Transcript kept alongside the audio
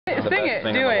Sing it,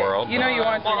 do it. You know you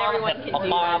want to.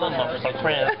 Hippopotamus for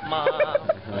Christmas.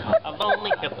 A lonely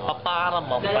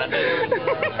hippopotamus.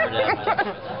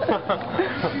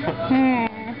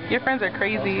 Your friends are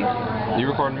crazy. You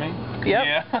recording me? Yep.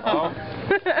 Yeah. Oh.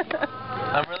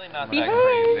 I'm really not that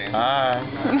crazy. Hi.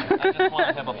 I just want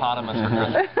a hippopotamus for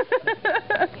Christmas.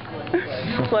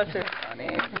 Lester's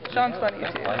funny. Shawn's funny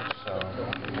too.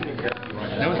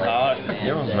 It was odd.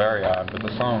 It was very odd, but the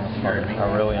song was funny.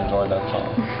 I really enjoyed that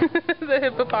song. The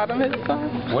hippopotamus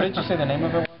song? What did you say the name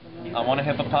of it was? I want a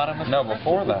hippopotamus? No,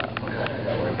 before that.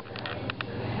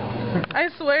 I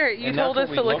swear, you And told that's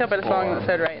us what to we look up a looked song for. that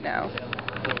said right now.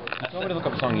 You told me to look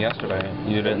up a song yesterday.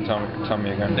 You didn't tell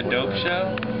me again. The Dope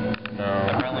Show?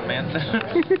 No. Marilyn Manson?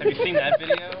 Have you seen that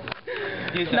video?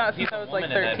 Not since I was like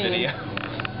 13.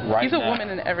 Right He's a now. woman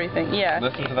in everything, yeah.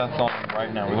 Listen to that song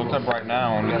right now. We looked up right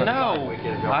now. And we couldn't No! find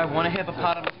it. I want a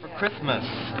hippopotamus for Christmas.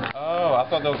 Oh, I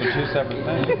thought those were two separate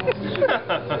things.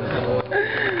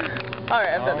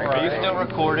 Alright, I'm done All Are you recording. still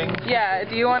recording? Yeah,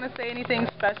 do you want to say anything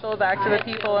special back to the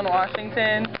people in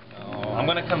Washington? I'm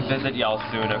gonna come visit y'all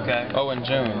soon, okay? Oh, in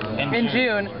June. In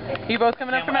June. You both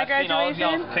coming up for my I've seen all of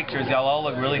graduation? y'all's pictures. Y'all all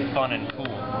look really fun and cool.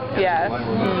 Yeah.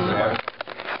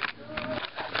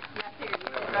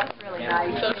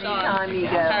 So Shawn, how are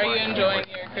you enjoying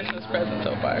your Christmas present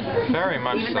so far? Very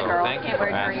much so. Thank you for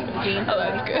asking. Oh,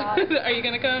 that's good. Are you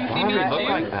gonna come see me Why in does it look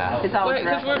June? like that? It's all What?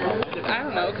 Because dressed we're, I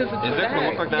don't know, because it's Is it gonna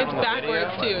look like that it's on the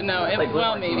backwards video? too. No,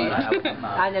 well, maybe.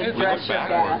 I know It's dress look your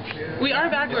backwards. dad. We are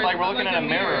backwards. It's like we're looking at a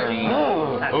mirror.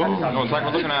 Oh, it's like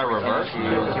we're looking at a reverse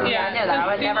mirror. Yeah, I know that. I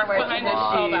would because never wear behind us is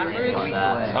all backwards,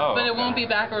 Oh. but it won't be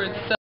backwards. So